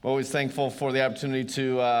I'm always thankful for the opportunity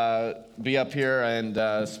to be up here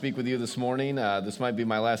and speak with you this morning. This might be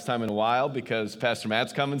my last time in a while because Pastor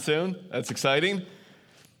Matt's coming soon. That's exciting.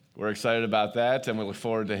 We're excited about that, and we look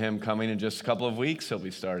forward to him coming in just a couple of weeks. He'll be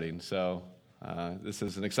starting. So this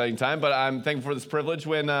is an exciting time, but I'm thankful for this privilege.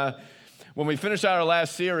 When we finished out our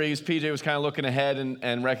last series, PJ was kind of looking ahead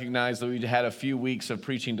and recognized that we had a few weeks of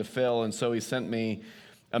preaching to fill, and so he sent me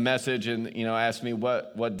a message and asked me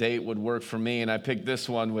what date would work for me, and I picked this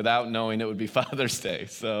one without knowing it would be Father's Day.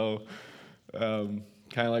 So kind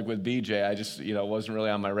of like with BJ, I just wasn't really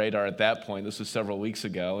on my radar at that point. This was several weeks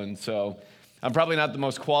ago, and so I'm probably not the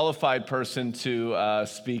most qualified person to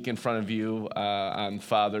speak in front of you on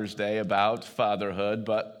Father's Day about fatherhood,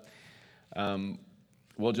 but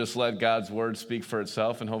we'll just let God's word speak for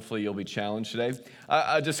itself, and hopefully you'll be challenged today.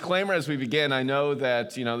 A disclaimer as we begin, I know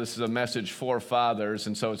that this is a message for fathers,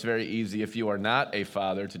 and so it's very easy if you are not a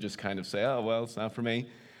father to just kind of say, oh, well, it's not for me.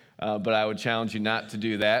 But I would challenge you not to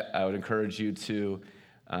do that. I would encourage you to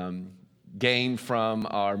gain from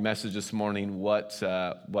our message this morning what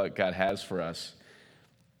God has for us.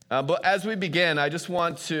 But as we begin, I just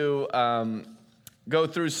want to go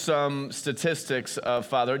through some statistics of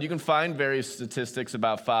fatherhood. You can find various statistics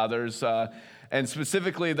about fathers, and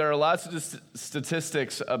specifically there are lots of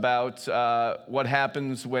statistics about what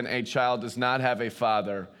happens when a child does not have a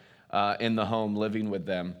father in the home living with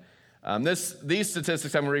them. These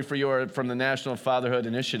statistics I'm going to read for you are from the National Fatherhood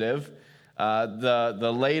Initiative.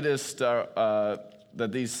 The latest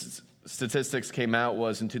that these statistics came out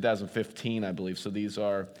was in 2015, I believe, so these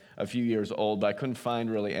are a few years old, but I couldn't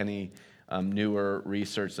find really any newer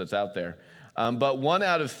research that's out there. But 1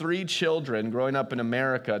 out of 3 children growing up in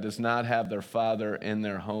America does not have their father in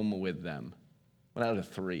their home with them. 1 out of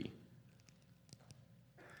 3.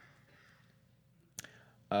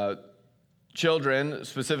 Children,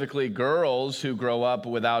 specifically girls who grow up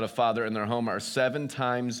without a father in their home, are 7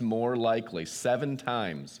 times more likely to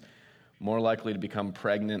become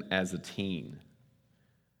pregnant as a teen.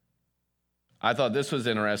 I thought this was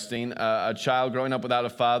interesting. A child growing up without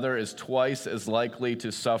a father is twice as likely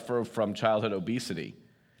to suffer from childhood obesity.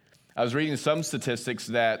 I was reading some statistics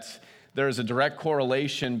that there is a direct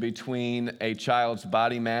correlation between a child's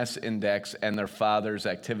body mass index and their father's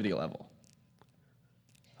activity level.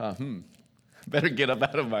 Better get up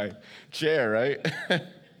out of my chair, right? A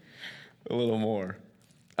little more.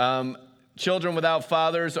 Children without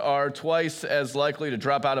fathers are twice as likely to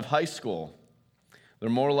drop out of high school. They're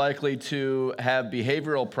more likely to have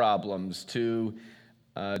behavioral problems, to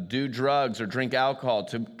do drugs or drink alcohol,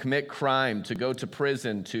 to commit crime, to go to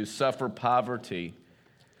prison, to suffer poverty.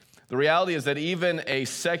 The reality is that even a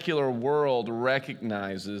secular world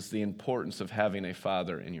recognizes the importance of having a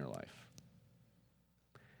father in your life.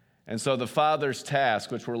 And so the father's task,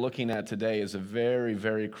 which we're looking at today, is a very,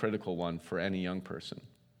 very critical one for any young person.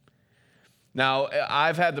 Now,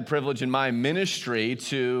 I've had the privilege in my ministry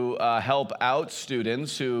to help out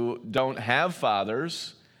students who don't have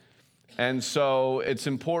fathers, and so it's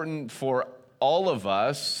important for all of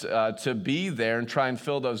us to be there and try and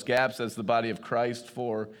fill those gaps as the body of Christ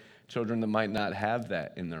for children that might not have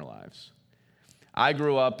that in their lives. I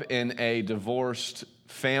grew up in a divorced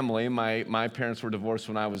family. My parents were divorced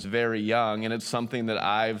when I was very young, and it's something that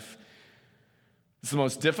it's the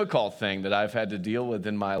most difficult thing that I've had to deal with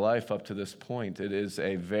in my life up to this point. It is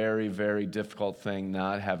a very, very difficult thing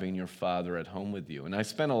not having your father at home with you. And I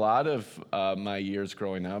spent a lot of my years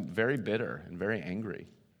growing up very bitter and very angry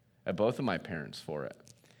at both of my parents for it.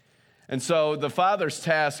 And so the father's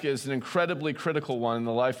task is an incredibly critical one in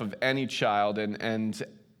the life of any child. And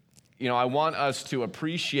I want us to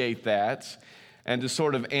appreciate that and to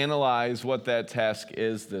sort of analyze what that task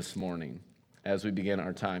is this morning as we begin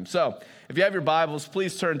our time. So, if you have your Bibles,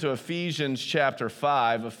 please turn to Ephesians chapter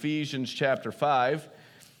 5. Ephesians chapter 5.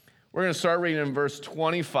 We're going to start reading in verse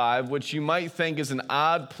 25, which you might think is an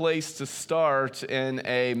odd place to start in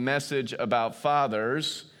a message about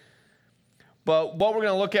fathers. But what we're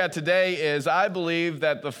going to look at today is I believe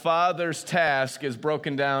that the father's task is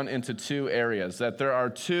broken down into 2 areas, that there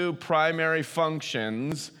are 2 primary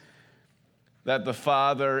functions that the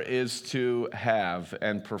father is to have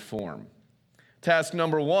and perform. Task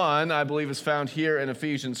number 1, I believe, is found here in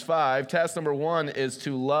Ephesians 5. Task number 1 is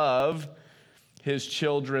to love his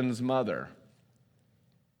children's mother.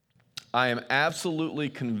 I am absolutely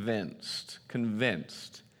convinced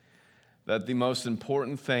that the most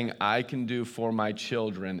important thing I can do for my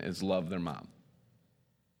children is love their mom.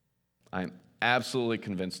 I'm absolutely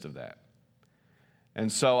convinced of that.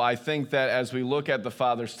 And so I think that as we look at the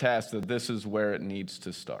father's task, that this is where it needs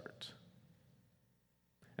to start.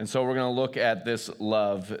 And so we're going to look at this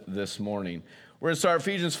love this morning. We're going to start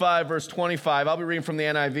Ephesians 5, verse 25. I'll be reading from the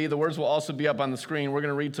NIV. The words will also be up on the screen. We're going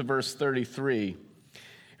to read to verse 33.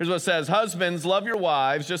 Here's what it says. Husbands, love your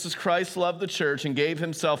wives, just as Christ loved the church and gave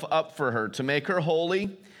himself up for her, to make her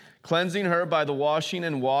holy, cleansing her by the washing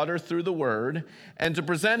in water through the word, and to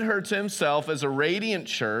present her to himself as a radiant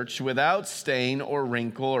church without stain or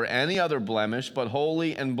wrinkle or any other blemish, but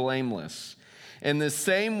holy and blameless. In the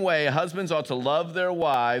same way, husbands ought to love their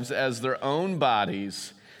wives as their own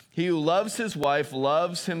bodies. He who loves his wife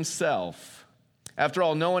loves himself. After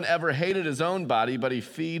all, no one ever hated his own body, but he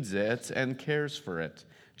feeds it and cares for it,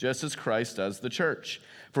 just as Christ does the church.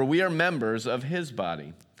 For we are members of his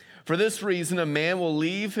body. For this reason, a man will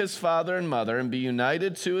leave his father and mother and be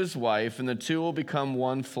united to his wife, and the two will become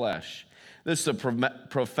one flesh. This is a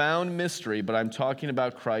profound mystery, but I'm talking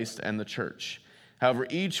about Christ and the church. However,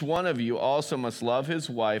 each one of you also must love his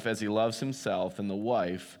wife as he loves himself, and the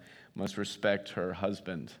wife must respect her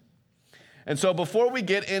husband. And so before we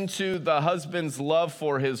get into the husband's love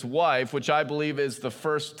for his wife, which I believe is the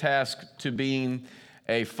first task to being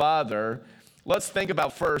a father, let's think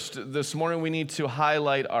about first, this morning we need to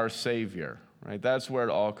highlight our Savior, right? That's where it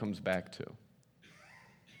all comes back to.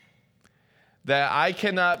 That I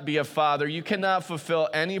cannot be a father, you cannot fulfill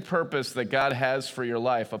any purpose that God has for your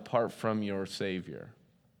life apart from your Savior.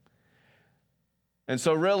 And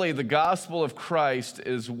so really, the gospel of Christ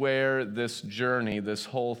is where this journey, this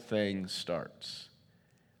whole thing starts.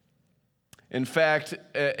 In fact,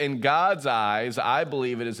 in God's eyes, I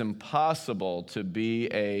believe it is impossible to be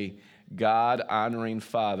a God-honoring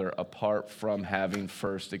father apart from having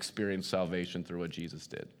first experienced salvation through what Jesus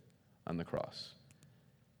did on the cross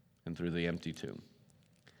and through the empty tomb.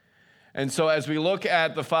 And so as we look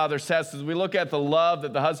at the father's test, as we look at the love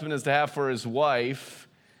that the husband is to have for his wife,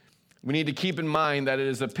 we need to keep in mind that it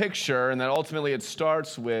is a picture and that ultimately it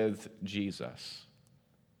starts with Jesus.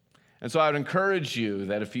 And so I would encourage you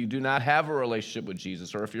that if you do not have a relationship with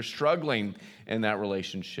Jesus, or if you're struggling in that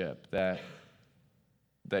relationship, that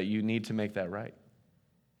you need to make that right.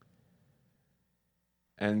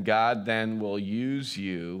 And God then will use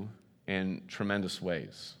you in tremendous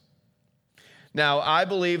ways. Now, I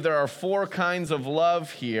believe there are 4 kinds of love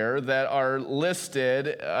here that are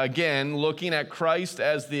listed, again, looking at Christ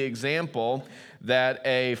as the example that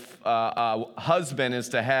a husband is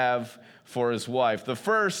to have for his wife. The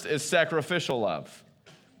first is sacrificial love.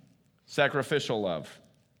 Sacrificial love.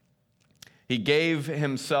 He gave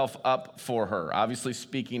himself up for her, obviously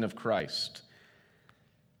speaking of Christ.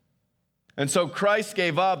 And so Christ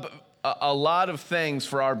gave up a lot of things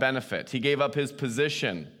for our benefit. He gave up his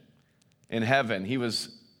position in heaven. He was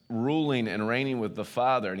ruling and reigning with the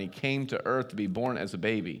Father, and he came to earth to be born as a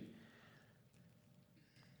baby.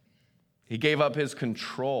 He gave up his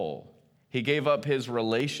control. He gave up his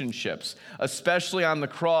relationships. Especially on the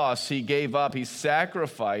cross, he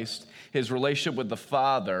sacrificed his relationship with the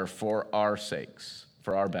Father for our sakes,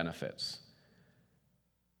 for our benefits.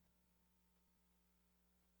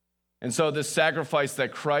 And so this sacrifice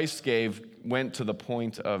that Christ gave went to the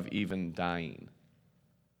point of even dying.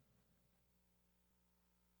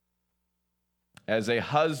 As a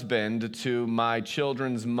husband to my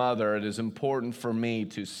children's mother, it is important for me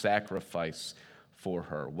to sacrifice for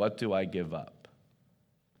her. What do I give up?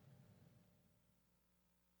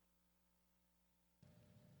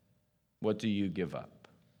 What do you give up?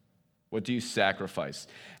 What do you sacrifice?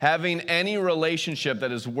 Having any relationship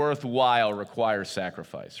that is worthwhile requires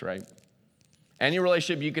sacrifice, right? Any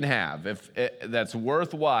relationship you can have, that's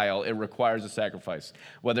worthwhile, it requires a sacrifice.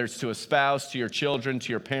 Whether it's to a spouse, to your children, to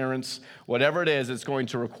your parents, whatever it is, it's going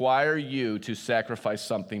to require you to sacrifice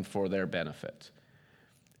something for their benefit.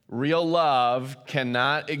 Real love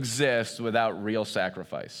cannot exist without real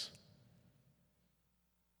sacrifice.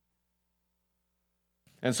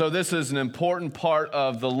 And so this is an important part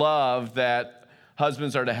of the love that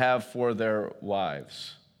husbands are to have for their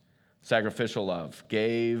wives. Sacrificial love.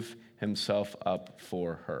 Gave himself up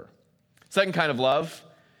for her. Second kind of love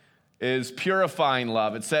is purifying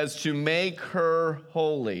love. It says to make her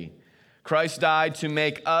holy. Christ died to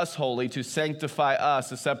make us holy, to sanctify us,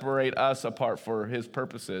 to separate us apart for his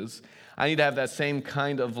purposes. I need to have that same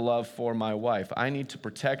kind of love for my wife. I need to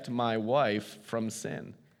protect my wife from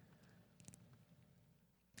sin.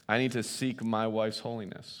 I need to seek my wife's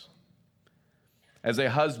holiness. As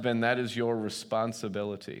a husband, that is your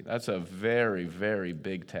responsibility. That's a very, very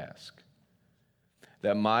big task.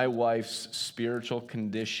 That my wife's spiritual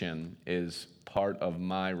condition is part of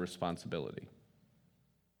my responsibility.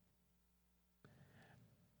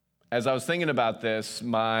 As I was thinking about this,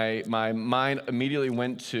 my mind immediately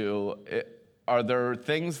went to, are there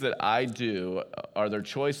things that I do? Are there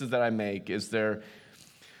choices that I make? Is there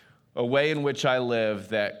a way in which I live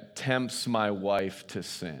that tempts my wife to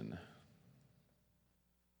sin?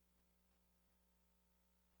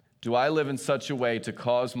 Do I live in such a way to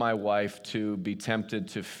cause my wife to be tempted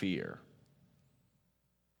to fear,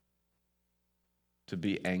 to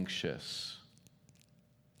be anxious,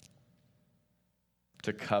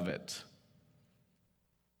 to covet?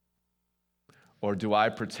 Or do I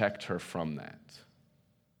protect her from that?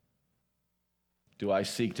 Do I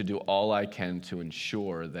seek to do all I can to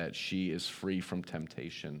ensure that she is free from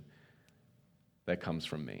temptation that comes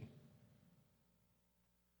from me?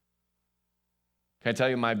 Can I tell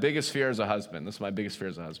you, my biggest fear as a husband, this is my biggest fear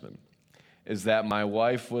as a husband, is that my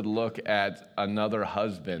wife would look at another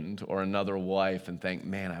husband or another wife and think,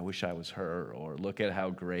 man, I wish I was her, or look at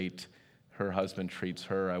how great her husband treats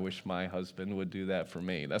her. I wish my husband would do that for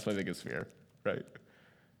me. That's my biggest fear, right?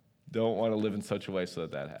 Don't want to live in such a way so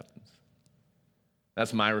that that happens.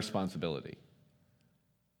 That's my responsibility.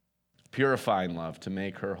 Purifying love to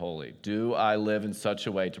make her holy. Do I live in such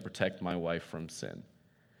a way to protect my wife from sin?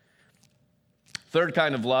 Third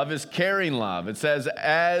kind of love is caring love. It says,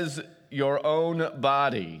 as your own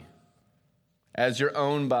body. As your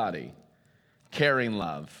own body. Caring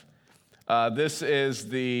love. This is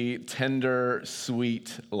the tender,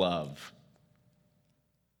 sweet love.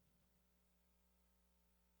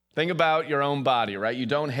 Think about your own body, right? You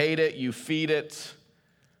don't hate it, you feed it.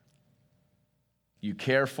 You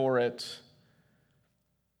care for it.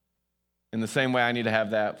 In the same way, I need to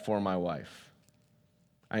have that for my wife.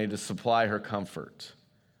 I need to supply her comfort.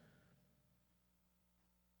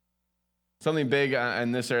 Something big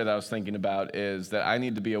in this area that I was thinking about is that I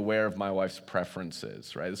need to be aware of my wife's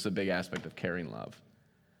preferences, right? This is a big aspect of caring love.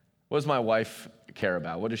 What does my wife care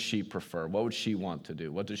about? What does she prefer? What would she want to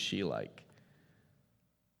do? What does she like?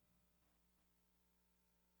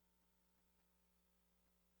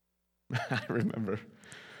 I remember,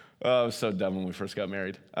 I was so dumb when we first got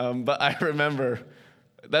married. But I remember,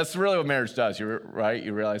 that's really what marriage does, right?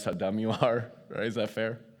 You realize how dumb you are, right? Is that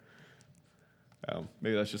fair?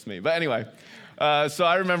 Maybe that's just me. But anyway, so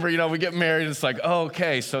I remember, we get married. It's like, oh,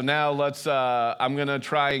 okay, so now I'm going to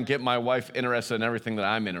try and get my wife interested in everything that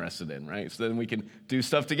I'm interested in, right? So then we can do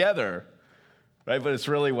stuff together, right? But it's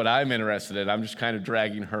really what I'm interested in. I'm just kind of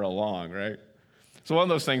dragging her along, right? So one of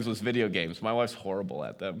those things was video games. My wife's horrible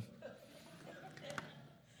at them.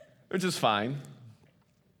 Which is fine.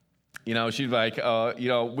 She'd be like,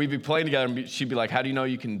 we'd be playing together, and she'd be like, how do you know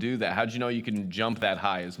you can do that? How do you know you can jump that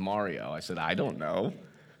high as Mario? I said, I don't know.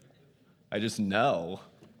 I just know.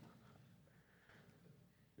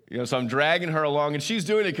 So I'm dragging her along, and she's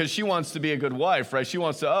doing it because she wants to be a good wife, right? She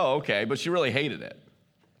wants to, okay, but she really hated it,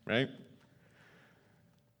 right?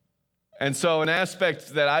 And so an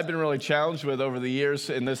aspect that I've been really challenged with over the years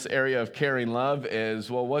in this area of caring love is,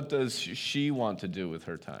 well, what does she want to do with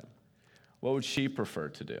her time? What would she prefer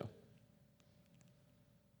to do?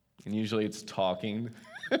 And usually it's talking.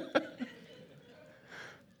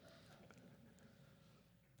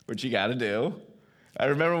 Which you got to do. I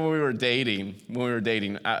remember when we were dating.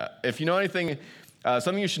 If you know anything,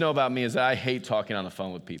 something you should know about me is that I hate talking on the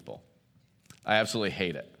phone with people. I absolutely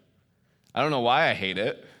hate it. I don't know why I hate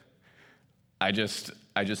it. I just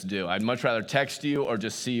do. I'd much rather text you or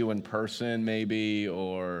just see you in person maybe,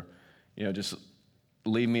 or, just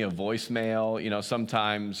leave me a voicemail.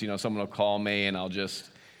 Sometimes, someone will call me and I'll just,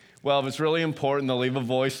 if it's really important, they'll leave a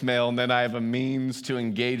voicemail and then I have a means to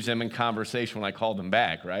engage them in conversation when I call them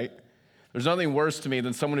back, right? There's nothing worse to me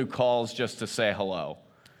than someone who calls just to say hello.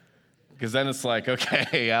 Because then it's like,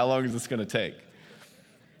 okay, how long is this going to take?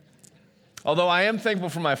 Although I am thankful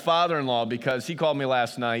for my father-in-law because he called me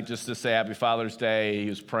last night just to say Happy Father's Day. He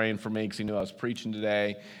was praying for me because he knew I was preaching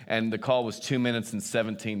today. And the call was 2 minutes and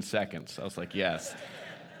 17 seconds. I was like, yes,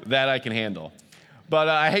 that I can handle. But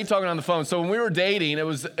I hate talking on the phone. So when we were dating, it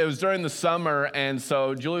was during the summer. And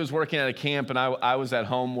so Julie was working at a camp and I was at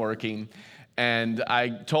home working. And I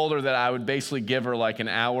told her that I would basically give her like an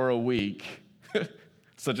hour a week.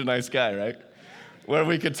 Such a nice guy, right? Where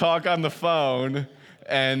we could talk on the phone.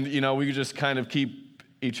 And, we could just kind of keep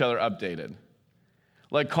each other updated.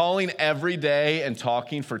 Like calling every day and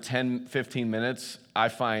talking for 10, 15 minutes, I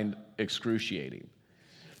find excruciating.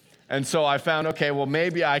 And so I found, okay, well,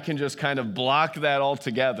 maybe I can just kind of block that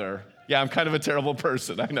altogether. Yeah, I'm kind of a terrible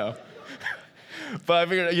person, I know. But I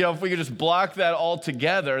figured, if we could just block that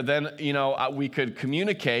altogether, then, we could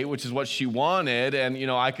communicate, which is what she wanted.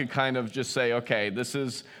 And, I could kind of just say, okay, this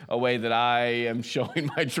is a way that I am showing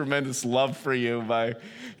my tremendous love for you by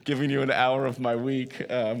giving you an hour of my week.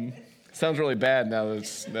 Sounds really bad now that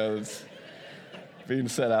it's being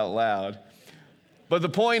said out loud. But the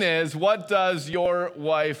point is, what does your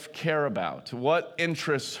wife care about? What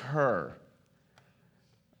interests her?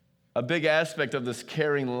 A big aspect of this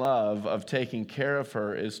caring love, of taking care of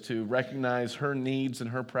her, is to recognize her needs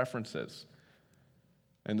and her preferences.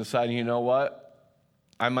 And deciding, you know what?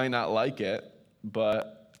 I might not like it,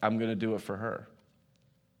 but I'm going to do it for her.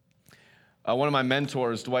 One of my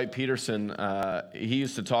mentors, Dwight Peterson, he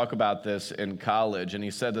used to talk about this in college, and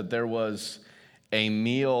he said that there was a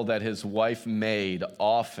meal that his wife made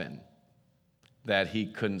often that he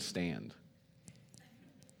couldn't stand.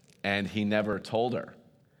 And he never told her.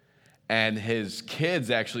 And his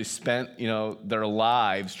kids actually spent, their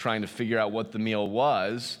lives trying to figure out what the meal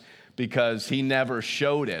was because he never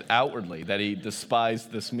showed it outwardly that he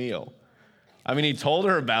despised this meal. I mean, he told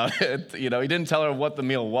her about it. He didn't tell her what the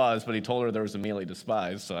meal was, but he told her there was a meal he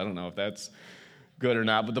despised. So I don't know if that's good or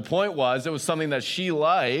not. But the point was, it was something that she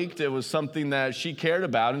liked. It was something that she cared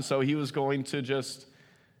about. And so he was going to just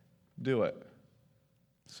do it,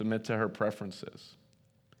 submit to her preferences.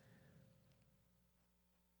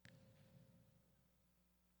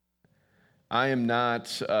 I am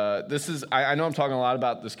not, I know I'm talking a lot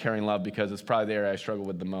about this caring love because it's probably the area I struggle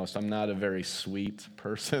with the most. I'm not a very sweet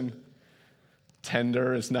person.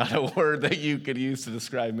 Tender is not a word that you could use to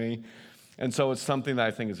describe me. And so it's something that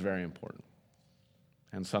I think is very important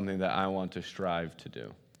and something that I want to strive to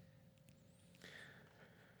do.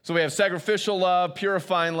 So we have sacrificial love,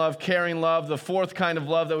 purifying love, caring love. The fourth kind of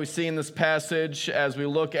love that we see in this passage as we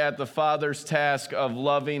look at the father's task of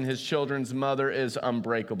loving his children's mother is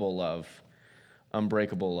unbreakable love.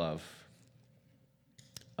 Unbreakable love.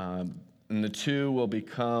 And the two will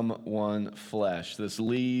become one flesh. This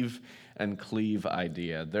leave and cleave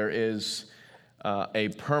idea. There is a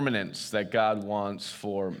permanence that God wants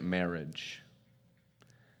for marriage.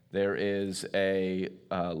 There is a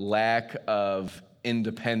lack of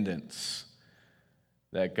independence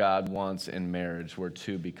that God wants in marriage where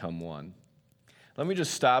two become one. Let me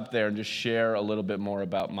just stop there and just share a little bit more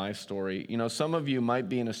about my story. Some of you might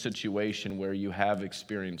be in a situation where you have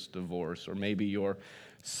experienced divorce, or maybe you're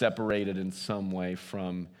separated in some way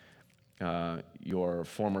from your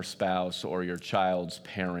former spouse or your child's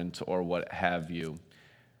parent or what have you.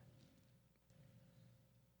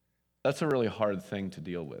 That's a really hard thing to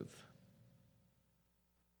deal with.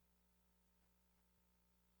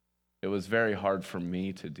 It was very hard for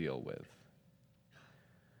me to deal with.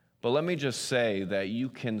 But let me just say that you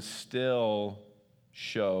can still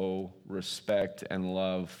show respect and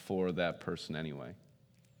love for that person anyway.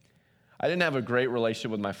 I didn't have a great relationship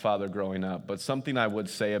with my father growing up, but something I would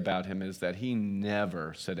say about him is that he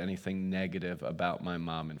never said anything negative about my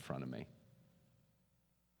mom in front of me.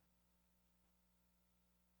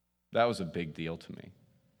 That was a big deal to me.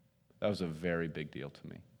 That was a very big deal to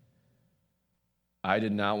me. I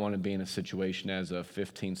did not want to be in a situation as a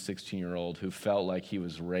 15, 16-year-old who felt like he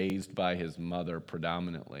was raised by his mother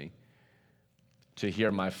predominantly to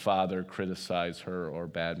hear my father criticize her or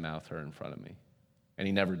badmouth her in front of me. And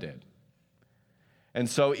he never did. And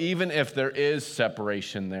so even if there is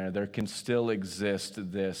separation there can still exist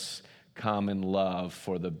this common love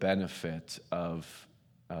for the benefit of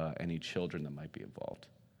any children that might be involved.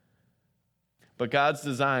 But God's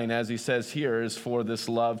design, as he says here, is for this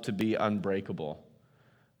love to be unbreakable.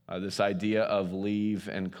 This idea of leave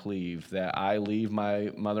and cleave, that I leave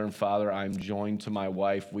my mother and father, I'm joined to my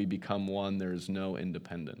wife, we become one, there's no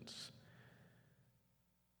independence.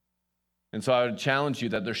 And so I would challenge you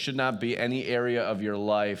that there should not be any area of your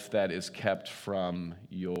life that is kept from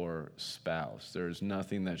your spouse. There's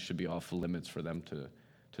nothing that should be off limits for them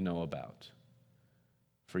to know about,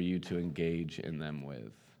 for you to engage in them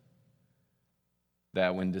with.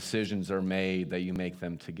 That when decisions are made, that you make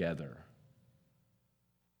them together.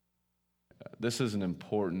 This is an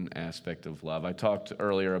important aspect of love. I talked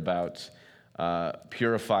earlier about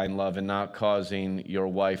purifying love and not causing your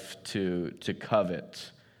wife to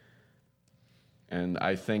covet. And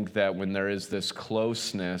I think that when there is this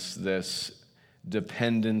closeness, this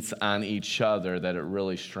dependence on each other, that it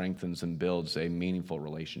really strengthens and builds a meaningful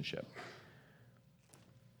relationship.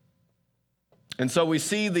 And so we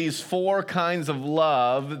see these four kinds of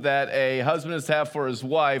love that a husband is to have for his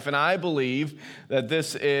wife, and I believe that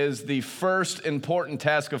this is the first important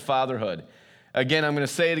task of fatherhood. Again, I'm going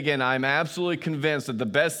to say it again. I'm absolutely convinced that the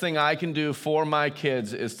best thing I can do for my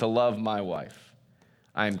kids is to love my wife.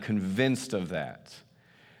 I'm convinced of that.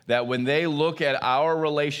 That when they look at our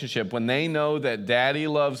relationship, when they know that daddy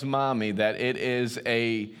loves mommy, that it is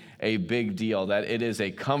a big deal, that it is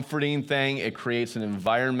a comforting thing. It creates an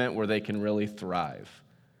environment where they can really thrive.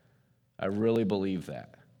 I really believe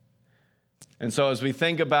that. And so as we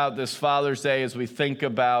think about this Father's Day, as we think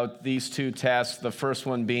about these two tasks, the first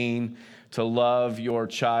one being to love your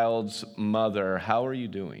child's mother, how are you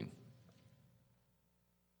doing?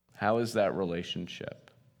 How is that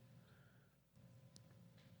relationship?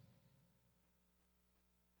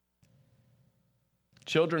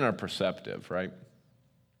 Children are perceptive, right?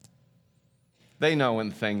 They know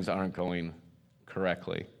when things aren't going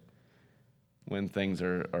correctly, when things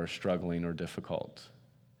are struggling or difficult.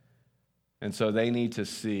 And so they need to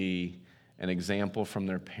see an example from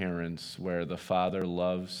their parents where the father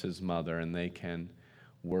loves his mother and they can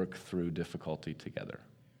work through difficulty together.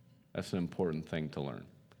 That's an important thing to learn.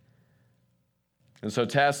 And so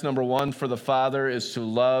task number one for the father is to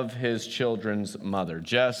love his children's mother,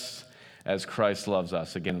 just as Christ loves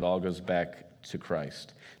us. Again, it all goes back to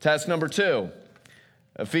Christ. Task number two,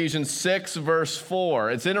 Ephesians 6, verse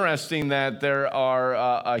 4. It's interesting that there are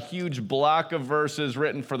a huge block of verses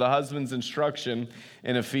written for the husband's instruction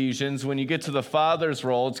in Ephesians. When you get to the father's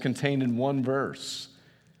role, it's contained in one verse.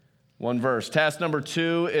 One verse. Task number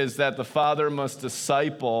two is that the father must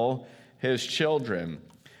disciple his children.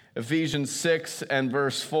 Ephesians 6 and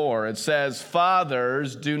verse 4. It says,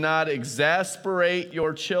 "Fathers, do not exasperate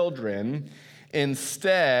your children.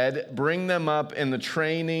 Instead, bring them up in the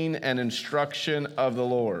training and instruction of the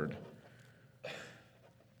Lord."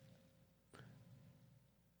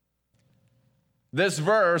 This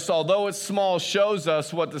verse, although it's small, shows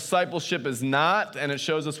us what discipleship is not, and it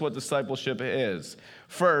shows us what discipleship is.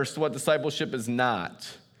 First, what discipleship is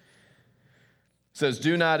not. It says,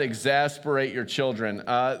 do not exasperate your children.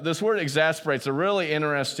 This word exasperate is a really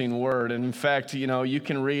interesting word. And in fact, you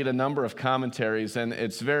can read a number of commentaries, and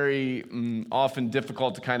it's very often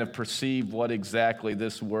difficult to kind of perceive what exactly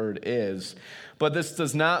this word is. But this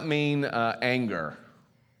does not mean anger.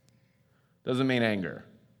 Doesn't mean anger.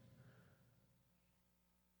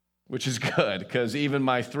 Which is good, because even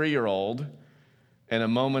my 3-year-old, in a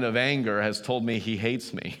moment of anger, has told me he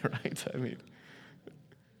hates me, right?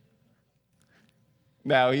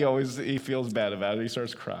 Now he feels bad about it. He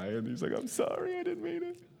starts crying. He's like, "I'm sorry, I didn't mean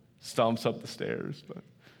it." Stomps up the stairs. But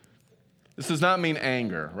this does not mean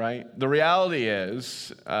anger, right? The reality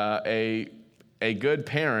is a good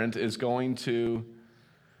parent is going to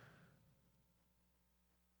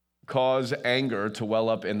cause anger to well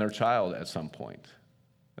up in their child at some point.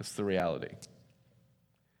 That's the reality.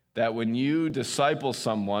 That when you disciple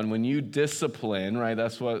someone, when you discipline, right?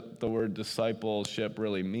 That's what the word discipleship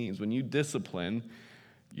really means. When you discipline,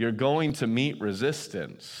 you're going to meet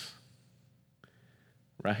resistance,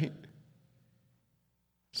 right?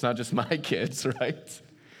 It's not just my kids, right?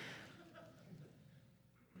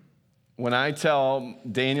 When I tell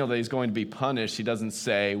Daniel that he's going to be punished, he doesn't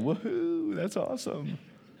say, "Woohoo, that's awesome,"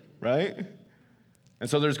 right? And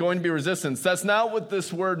so there's going to be resistance. That's not what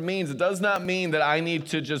this word means. It does not mean that I need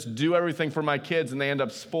to just do everything for my kids and they end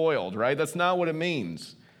up spoiled, right? That's not what it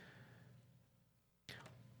means.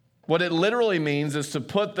 What it literally means is to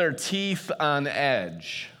put their teeth on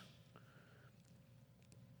edge.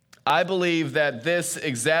 I believe that this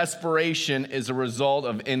exasperation is a result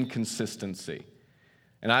of inconsistency.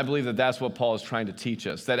 And I believe that that's what Paul is trying to teach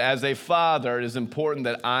us. That as a father, it is important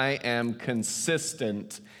that I am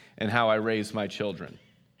consistent in how I raise my children.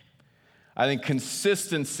 I think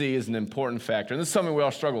consistency is an important factor. And this is something we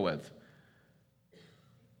all struggle with.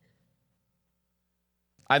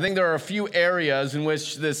 I think there are a few areas in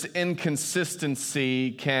which this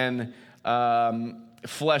inconsistency can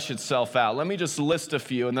flesh itself out. Let me just list a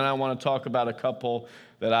few, and then I want to talk about a couple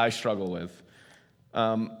that I struggle with.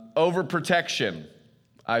 Overprotection,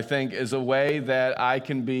 I think, is a way that I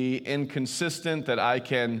can be inconsistent, that I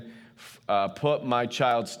can put my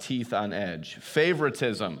child's teeth on edge.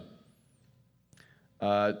 Favoritism,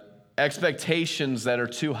 expectations that are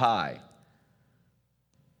too high,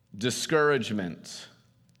 discouragement.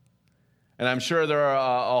 And I'm sure there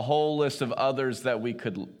are a whole list of others that we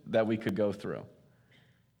could go through.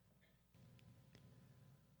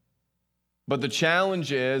 But the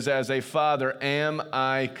challenge is, as a father, am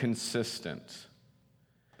I consistent?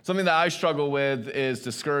 Something that I struggle with is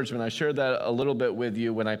discouragement. I shared that a little bit with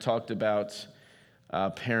you when I talked about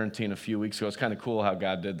parenting a few weeks ago. It's kind of cool how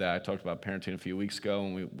God did that. I talked about parenting a few weeks ago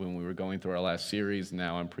when we were going through our last series.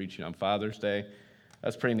 Now I'm preaching on Father's Day.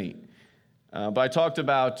 That's pretty neat. But I talked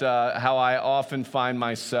about how I often find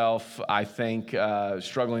myself, I think,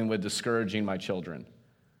 struggling with discouraging my children.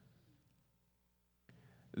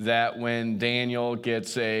 That when Daniel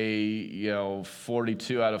gets a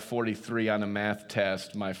 42 out of 43 on a math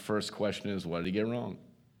test, my first question is, what did he get wrong?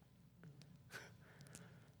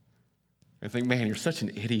 I think, man, you're such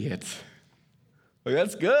an idiot. Like,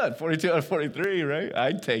 that's good, 42 out of 43, right?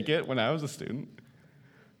 I'd take it when I was a student.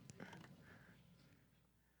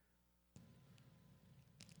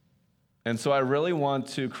 And so I really want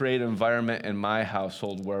to create an environment in my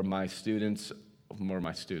household where my students,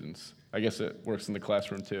 I guess it works in the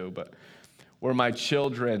classroom too, but where my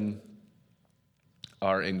children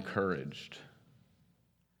are encouraged,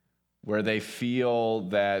 where they feel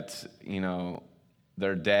that,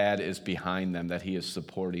 their dad is behind them, that he is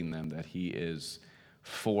supporting them, that he is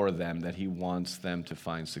for them, that he wants them to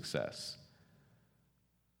find success.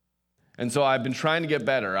 And so I've been trying to get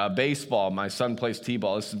better. Baseball, my son plays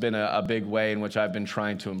t-ball. This has been a big way in which I've been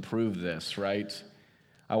trying to improve this, right?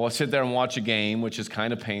 I will sit there and watch a game, which is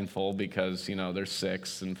kind of painful because, they're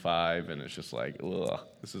 6 and 5, and it's just like, ugh,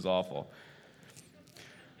 this is awful.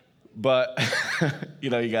 But, you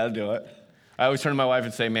got to do it. I always turn to my wife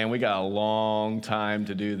and say, man, we got a long time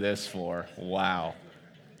to do this for. Wow.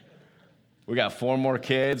 We got 4 more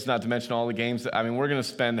kids, not to mention all the games. We're going to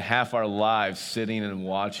spend half our lives sitting and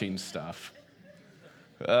watching stuff.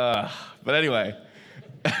 But anyway,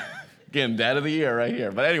 again, dad of the year right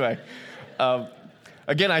here. But anyway,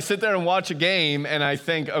 again, I sit there and watch a game, and I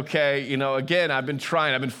think, okay, again, I've been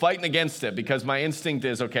fighting against it because my instinct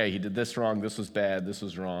is, okay, he did this wrong, this was bad, this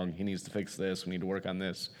was wrong, he needs to fix this, we need to work on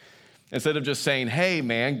this. Instead of just saying, hey,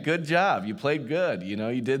 man, good job, you played good, you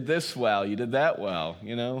did this well, you did that well,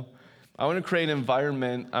 I want to create an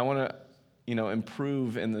environment, I want to,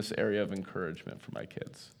 improve in this area of encouragement for my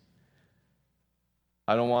kids.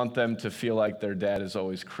 I don't want them to feel like their dad is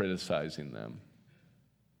always criticizing them,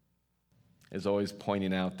 is always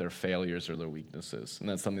pointing out their failures or their weaknesses, and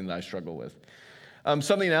that's something that I struggle with.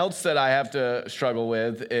 Something else that I have to struggle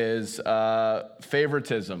with is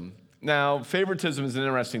favoritism. Now, favoritism is an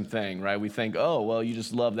interesting thing, right? We think, oh, well, you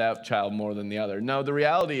just love that child more than the other. No, the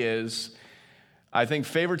reality is, I think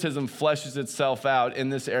favoritism fleshes itself out in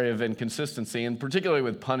this area of inconsistency, and particularly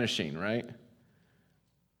with punishing, right?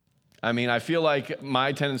 I feel like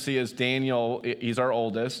my tendency is Daniel, he's our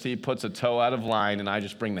oldest, he puts a toe out of line, and I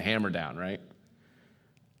just bring the hammer down, right?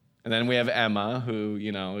 And then we have Emma, who,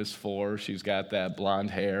 is 4. She's got that blonde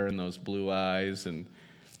hair and those blue eyes, and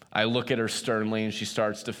I look at her sternly, and she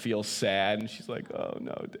starts to feel sad, and she's like, oh,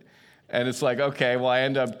 no. And it's like, okay, well, I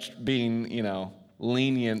end up being,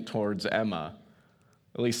 lenient towards Emma,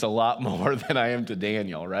 at least a lot more than I am to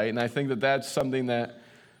Daniel, right? And I think that that's something that,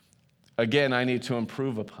 again, I need to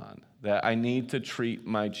improve upon, that I need to treat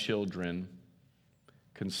my children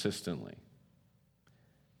consistently.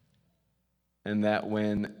 And that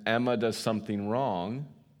when Emma does something wrong,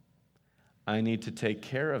 I need to take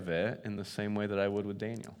care of it in the same way that I would with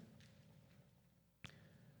Daniel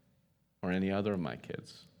or any other of my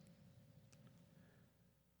kids.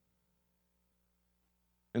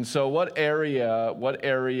 And so what area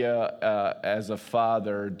as a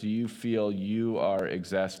father do you feel you are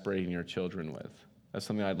exasperating your children with? That's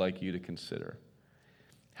something I'd like you to consider.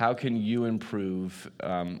 How can you improve?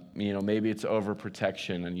 Maybe it's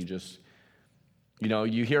overprotection and you just,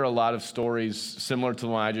 you hear a lot of stories similar to the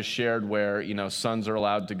one I just shared where, sons are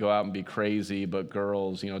allowed to go out and be crazy, but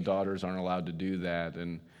girls, daughters aren't allowed to do that.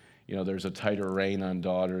 And, there's a tighter rein on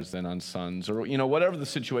daughters than on sons. Or, whatever the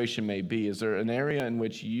situation may be, is there an area in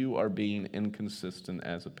which you are being inconsistent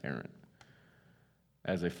as a parent,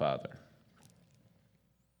 as a father?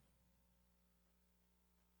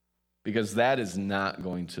 Because that is not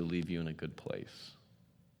going to leave you in a good place.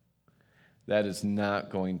 That is not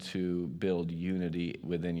going to build unity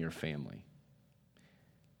within your family.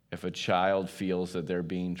 If a child feels that they're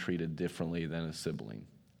being treated differently than a sibling,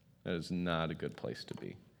 that is not a good place to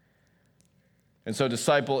be. And so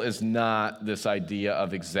disciple is not this idea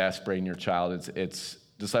of exasperating your child. It's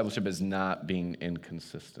discipleship is not being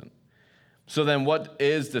inconsistent. So then what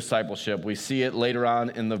is discipleship? We see it later on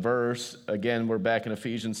in the verse. Again, we're back in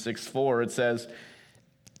Ephesians 6:4. It says,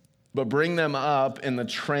 but bring them up in the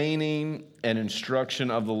training and instruction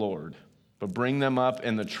of the Lord. But bring them up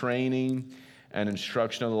in the training and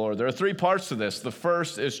instruction of the Lord. There are 3 parts to this. The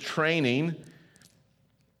first is training.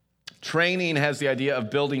 Training has the idea of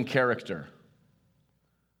building character,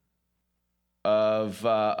 of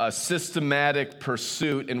a systematic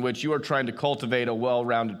pursuit in which you are trying to cultivate a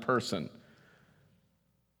well-rounded person.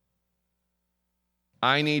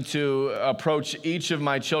 I need to approach each of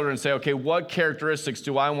my children and say, okay, what characteristics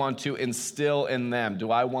do I want to instill in them? Do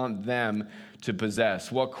I want them to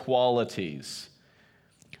possess? What qualities?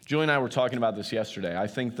 Julie and I were talking about this yesterday. I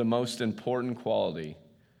think the most important quality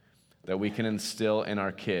that we can instill in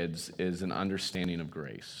our kids is an understanding of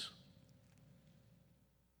grace.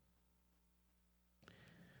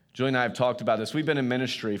 Julie and I have talked about this. We've been in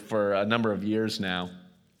ministry for a number of years now.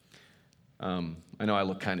 I know I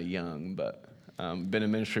look kind of young, but been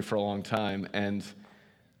in ministry for a long time, and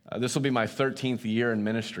this will be my 13th year in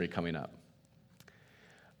ministry coming up.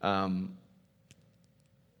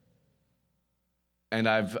 And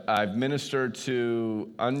I've ministered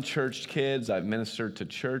to unchurched kids. I've ministered to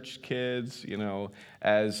church kids. You know,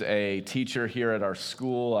 as a teacher here at our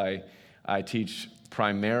school, I teach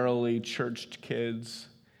primarily churched kids.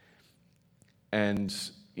 And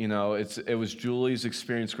you know, it was Julie's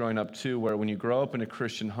experience growing up too, where when you grow up in a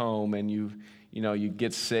Christian home and you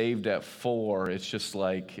get saved at 4, it's just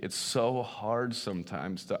like it's so hard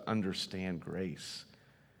sometimes to understand grace.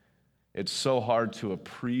 It's so hard to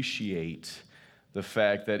appreciate the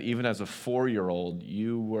fact that even as a 4-year-old,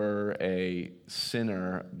 you were a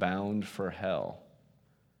sinner bound for hell.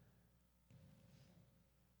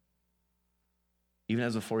 Even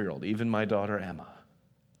as a 4-year-old, even my daughter Emma.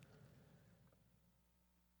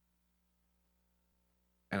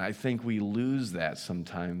 And I think we lose that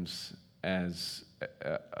sometimes as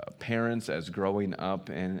parents, as growing up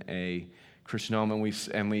in a Christian home,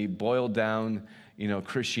 and we boil down,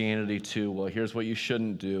 Christianity to, well, here's what you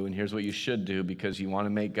shouldn't do, and here's what you should do because you want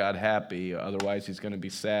to make God happy, otherwise he's going to be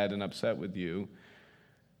sad and upset with you.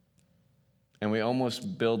 And we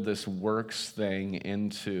almost build this works thing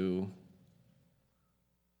into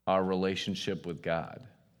our relationship with God.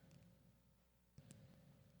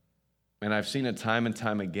 And I've seen it time and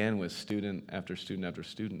time again with student after student after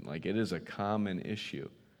student. Like, it is a common issue.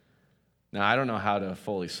 Now, I don't know how to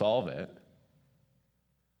fully solve it.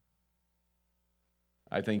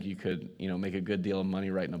 I think you could, make a good deal of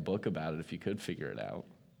money writing a book about it if you could figure it out.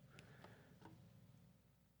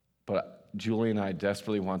 But Julie and I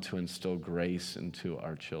desperately want to instill grace into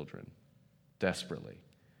our children. Desperately.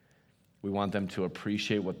 We want them to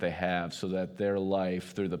appreciate what they have so that their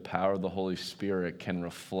life, through the power of the Holy Spirit, can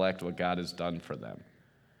reflect what God has done for them.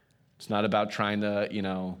 It's not about trying to,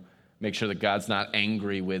 make sure that God's not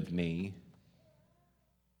angry with me.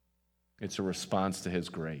 It's a response to his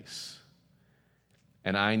grace.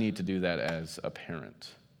 And I need to do that as a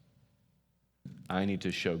parent. I need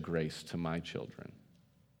to show grace to my children.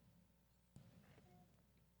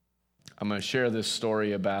 I'm going to share this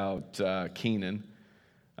story about Keenan.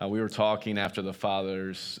 We were talking after the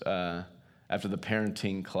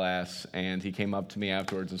parenting class, and he came up to me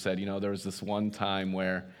afterwards and said, there was this one time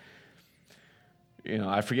where,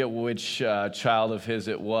 I forget which child of his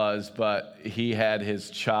it was, but he had his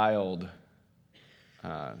child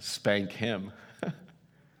spank him.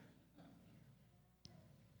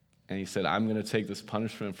 And he said, I'm going to take this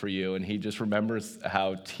punishment for you. And he just remembers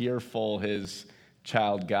how tearful his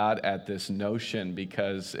child got at this notion,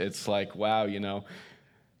 because it's like, wow,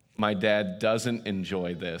 my dad doesn't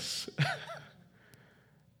enjoy this.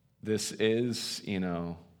 This is,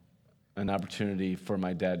 an opportunity for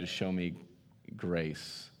my dad to show me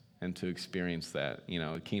grace and to experience that.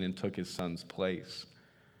 Keenan took his son's place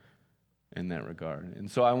in that regard. And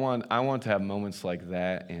so I want to have moments like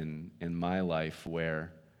that in my life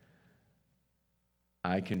where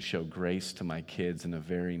I can show grace to my kids in a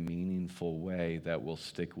very meaningful way that will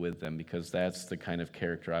stick with them, because that's the kind of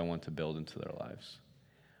character I want to build into their lives.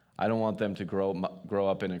 I don't want them to grow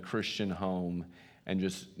up in a Christian home and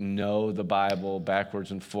just know the Bible backwards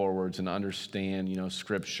and forwards and understand,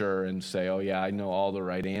 Scripture and say, oh yeah, I know all the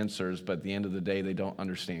right answers, but at the end of the day, they don't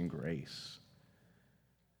understand grace.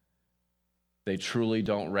 They truly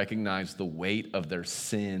don't recognize the weight of their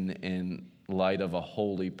sin in light of a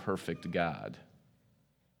holy, perfect God.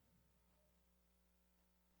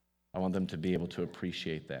 I want them to be able to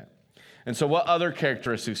appreciate that. And so what other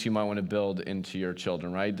characteristics you might want to build into your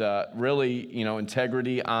children, right? Really,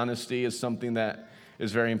 integrity, honesty is something that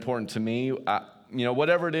is very important to me.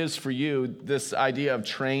 Whatever it is for you, this idea of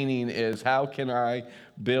training is, how can I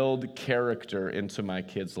build character into my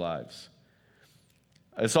kids' lives?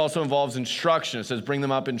 This also involves instruction. It says bring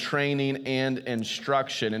them up in training and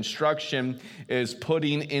instruction. Instruction is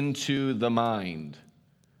putting into the mind.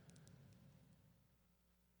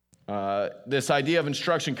 This idea of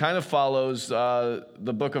instruction kind of follows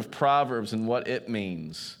the book of Proverbs and what it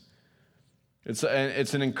means. It's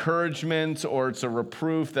an encouragement, or it's a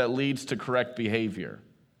reproof that leads to correct behavior.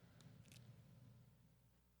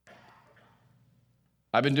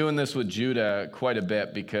 I've been doing this with Judah quite a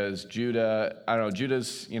bit, because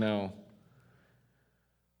Judah's,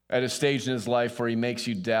 at a stage in his life where he makes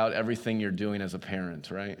you doubt everything you're doing as a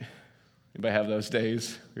parent, right? Anybody have those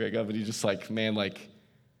days? You wake up and you're just like, man,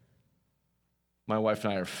 my wife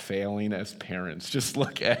and I are failing as parents. Just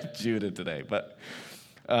look at Judah today.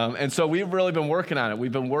 And so we've really been working on it.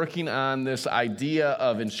 We've been working on this idea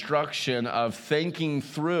of instruction, of thinking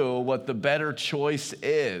through what the better choice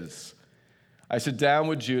is. I sit down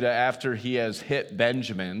with Judah after he has hit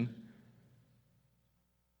Benjamin.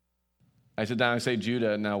 I sit down and say,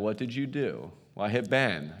 Judah, now what did you do? Well, I hit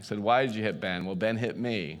Ben. I said, why did you hit Ben? Well, Ben hit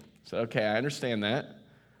me. I said, okay, I understand that.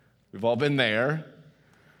 We've all been there.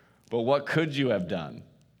 But what could you have done?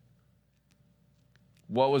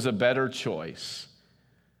 What was a better choice?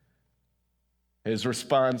 His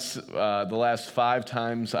response the last 5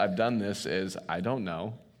 times I've done this is, I don't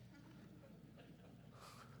know.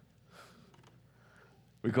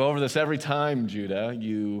 We go over this every time, Judah.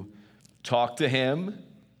 You talk to him.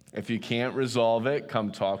 If you can't resolve it,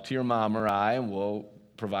 come talk to your mom or I, and we'll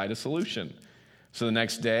provide a solution. So the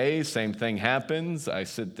next day, same thing happens. I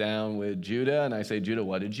sit down with Judah, and I say, Judah,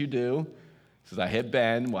 what did you do? He says, I hit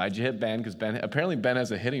Ben. Why'd you hit Ben? Because apparently Ben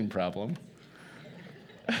has a hitting problem.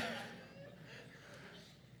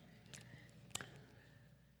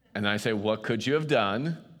 And I say, what could you have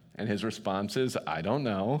done? And his response is, I don't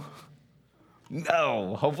know.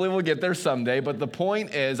 No, hopefully we'll get there someday. But the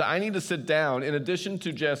point is, I need to sit down, in addition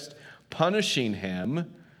to just punishing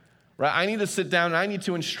him, right? I need to sit down and I need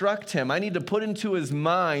to instruct him. I need to put into his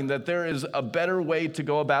mind that there is a better way to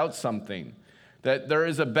go about something, that there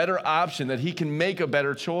is a better option, that he can make a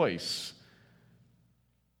better choice.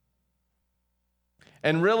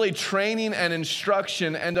 And really, training and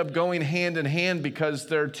instruction end up going hand in hand because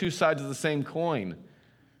they're two sides of the same coin.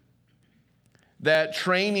 That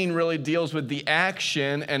training really deals with the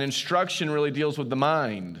action and instruction really deals with the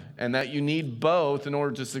mind, and that you need both in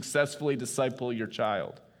order to successfully disciple your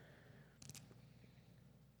child.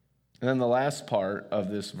 And then the last part of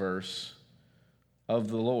this verse, of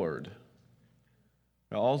the Lord.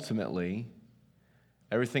 Now, ultimately,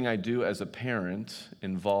 everything I do as a parent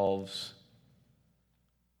involves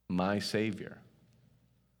my Savior.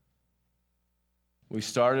 We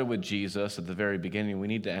started with Jesus at the very beginning. We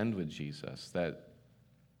need to end with Jesus, that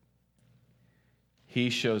he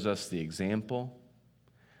shows us the example.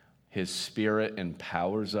 His Spirit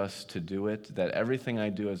empowers us to do it, that everything I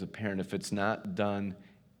do as a parent, if it's not done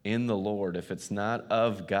in the Lord, if it's not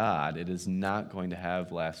of God, it is not going to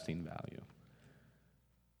have lasting value.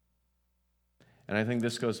 And I think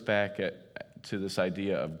this goes back to this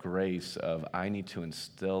idea of grace, of I need to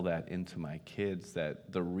instill that into my kids,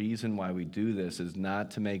 that the reason why we do this is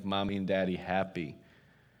not to make mommy and daddy happy.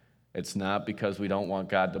 It's not because we don't want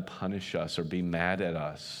God to punish us or be mad at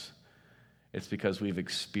us. It's because we've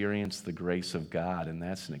experienced the grace of God, and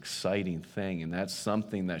that's an exciting thing, and that's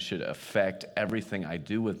something that should affect everything I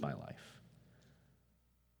do with my life.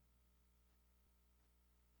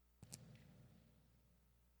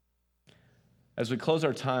 As we close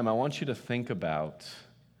our time, I want you to think about,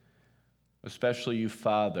 especially you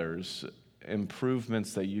fathers,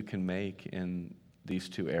 improvements that you can make in these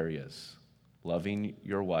 2 areas, loving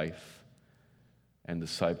your wife and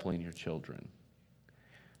discipling your children.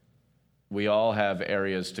 We all have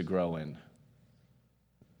areas to grow in,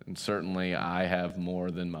 and certainly I have more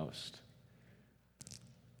than most.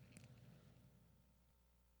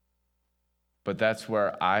 But that's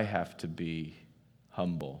where I have to be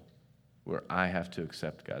humble, where I have to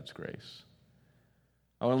accept God's grace.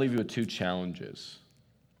 I want to leave you with 2 challenges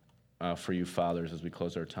for you fathers as we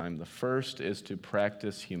close our time. The first is to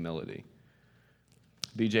practice humility.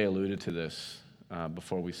 BJ alluded to this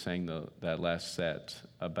before we sang that last set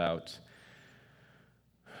about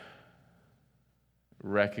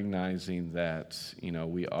recognizing that,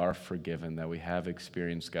 we are forgiven, that we have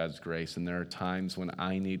experienced God's grace, and there are times when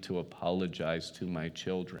I need to apologize to my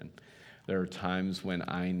children. There are times when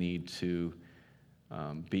I need to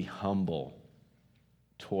be humble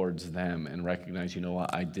towards them and recognize,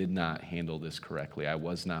 what, I did not handle this correctly. I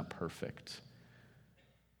was not perfect.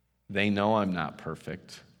 They know I'm not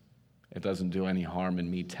perfect. It doesn't do any harm in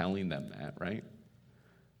me telling them that, right?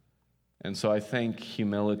 And so I think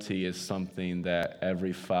humility is something that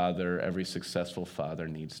every father, every successful father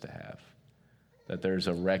needs to have. That there's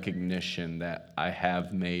a recognition that I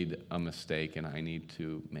have made a mistake and I need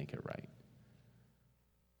to make it right.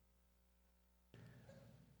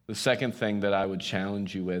 The second thing that I would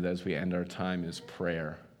challenge you with as we end our time is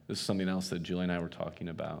prayer. This is something else that Julie and I were talking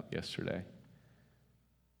about yesterday.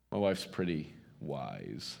 My wife's pretty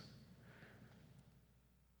wise,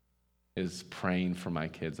 is praying for my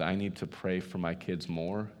kids. I need to pray for my kids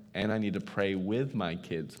more, and I need to pray with my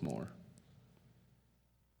kids more.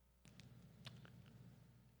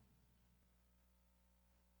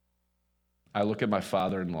 I look at my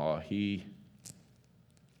father-in-law. He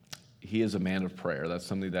is a man of prayer. That's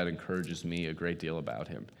something that encourages me a great deal about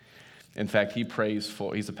him. In fact, he's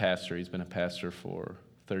a pastor. He's been a pastor for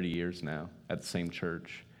 30 years now at the same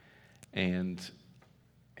church. And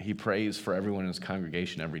he prays for everyone in his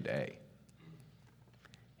congregation every day.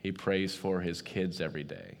 He prays for his kids every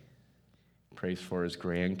day. He prays for his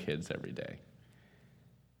grandkids every day.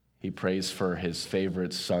 He prays for his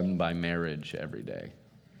favorite son by marriage every day.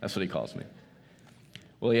 That's what he calls me.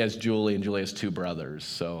 Well, he has Julie, and Julie has 2 brothers,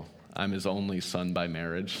 so I'm his only son by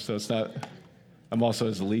marriage. So it's not, I'm also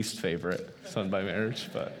his least favorite son by marriage,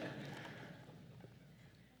 but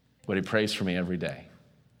he prays for me every day.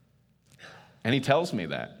 And he tells me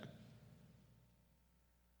that.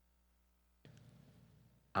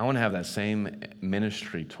 I want to have that same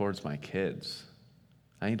ministry towards my kids.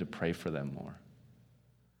 I need to pray for them more.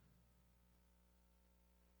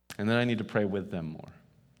 And then I need to pray with them more.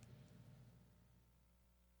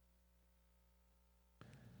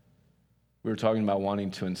 We were talking about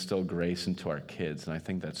wanting to instill grace into our kids, and I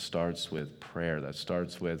think that starts with prayer. That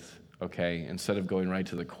starts with, okay, instead of going right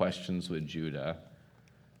to the questions with Judah,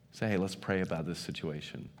 say, hey, let's pray about this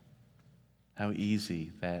situation. How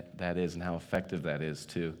easy that is and how effective that is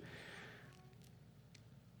to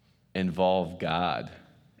involve God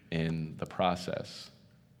in the process.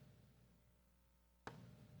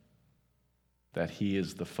 That he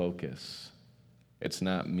is the focus. It's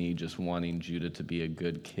not me just wanting Judah to be a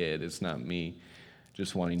good kid. It's not me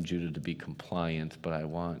just wanting Judah to be compliant, but I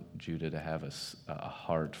want Judah to have a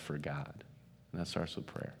heart for God. And that starts with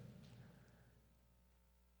prayer.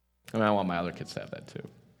 And I want my other kids to have that too.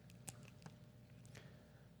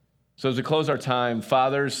 So as we close our time,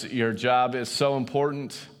 fathers, your job is so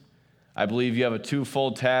important. I believe you have a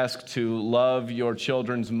twofold task: to love your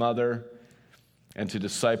children's mother and to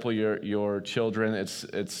disciple your children.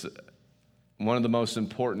 It's one of the most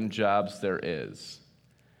important jobs there is.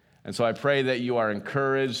 And so I pray that you are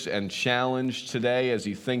encouraged and challenged today as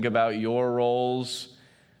you think about your roles,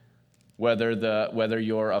 whether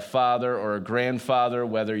you're a father or a grandfather,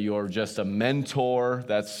 whether you're just a mentor.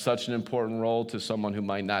 That's such an important role to someone who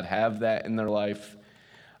might not have that in their life.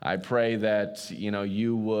 I pray that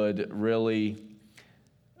you would really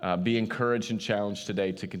be encouraged and challenged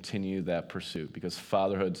today to continue that pursuit, because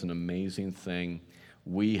fatherhood's an amazing thing.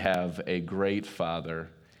 We have a great Father,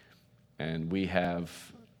 and we have,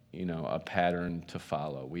 a pattern to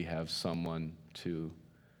follow. We have someone to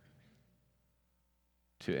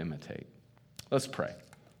imitate. Let's pray.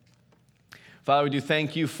 Father, we do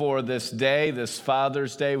thank you for this day, this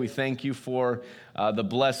Father's Day. We thank you for the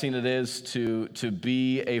blessing it is to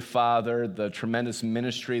be a father, the tremendous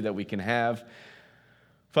ministry that we can have.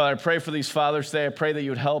 Father, I pray for these fathers today. I pray that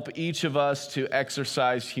you would help each of us to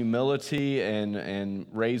exercise humility in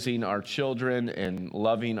raising our children and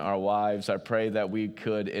loving our wives. I pray that we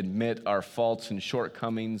could admit our faults and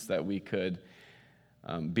shortcomings, that we could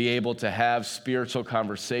be able to have spiritual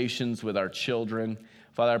conversations with our children.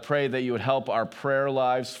 Father, I pray that you would help our prayer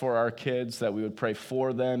lives for our kids, that we would pray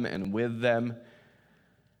for them and with them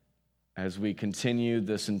as we continue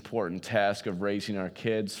this important task of raising our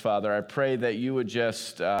kids. Father, I pray that you would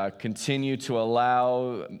just continue to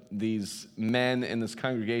allow these men in this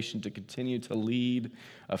congregation to continue to lead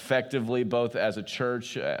effectively, both as a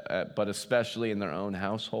church, but especially in their own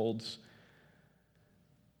households.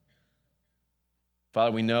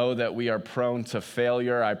 Father, we know that we are prone to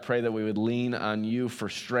failure. I pray that we would lean on you for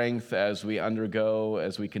strength as we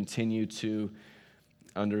continue to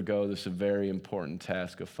undergo this very important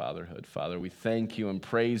task of fatherhood. Father, we thank you and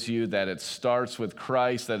praise you that it starts with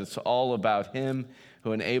Christ, that it's all about him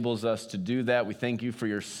who enables us to do that. We thank you for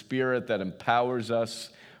your Spirit that empowers us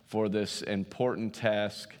for this important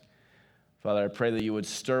task. Father, I pray that you would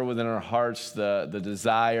stir within our hearts the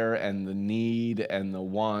desire and the need and the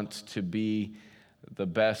want to be the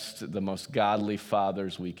best, the most godly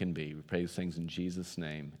fathers we can be. We pray these things in Jesus'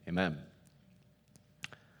 name. Amen.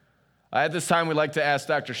 At this time, we'd like to ask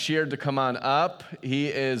Dr. Sheard to come on up. He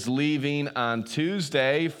is leaving on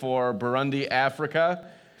Tuesday for Burundi,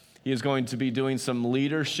 Africa. He is going to be doing some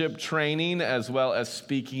leadership training as well as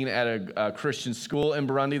speaking at a Christian school in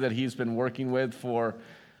Burundi that he's been working with for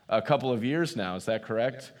a couple of years now. Is that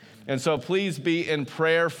correct? And so please be in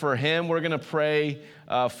prayer for him. We're going to pray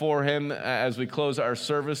for him as we close our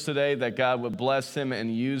service today, that God would bless him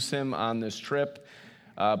and use him on this trip.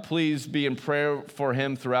 Please be in prayer for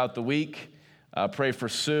him throughout the week. Pray for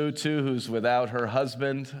Sue, too, who's without her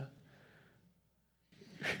husband.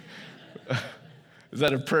 Is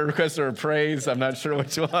that a prayer request or a praise? I'm not sure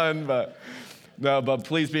which one, but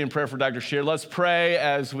please be in prayer for Dr. Sheard. Let's pray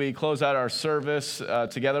as we close out our service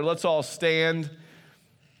together. Let's all stand.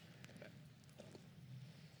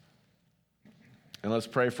 And let's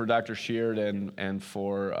pray for Dr. Sheard and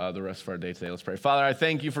for the rest of our day today. Let's pray. Father, I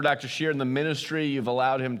thank you for Dr. Sheard and the ministry you've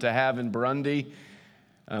allowed him to have in Burundi.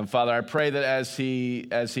 Father, I pray that as he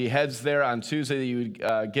heads there on Tuesday, that you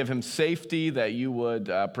would give him safety, that you would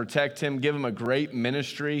protect him, give him a great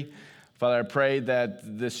ministry. Father, I pray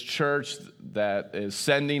that this church that is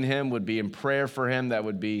sending him would be in prayer for him, that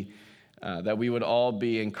we would all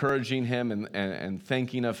be encouraging him and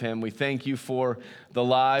thinking of him. We thank you for the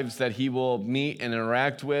lives that he will meet and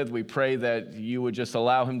interact with. We pray that you would just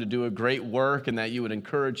allow him to do a great work and that you would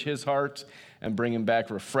encourage his heart and bring him back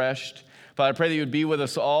refreshed. Father, I pray that you would be with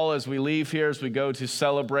us all as we leave here, as we go to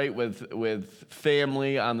celebrate with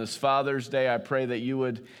family on this Father's Day. I pray that you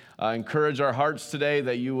would encourage our hearts today,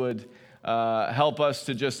 that you would help us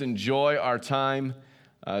to just enjoy our time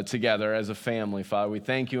together as a family. Father, we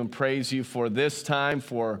thank you and praise you for this time,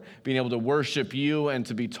 for being able to worship you and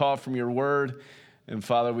to be taught from your word. And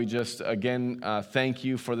Father, we just again thank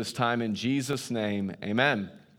you for this time in Jesus' name. Amen.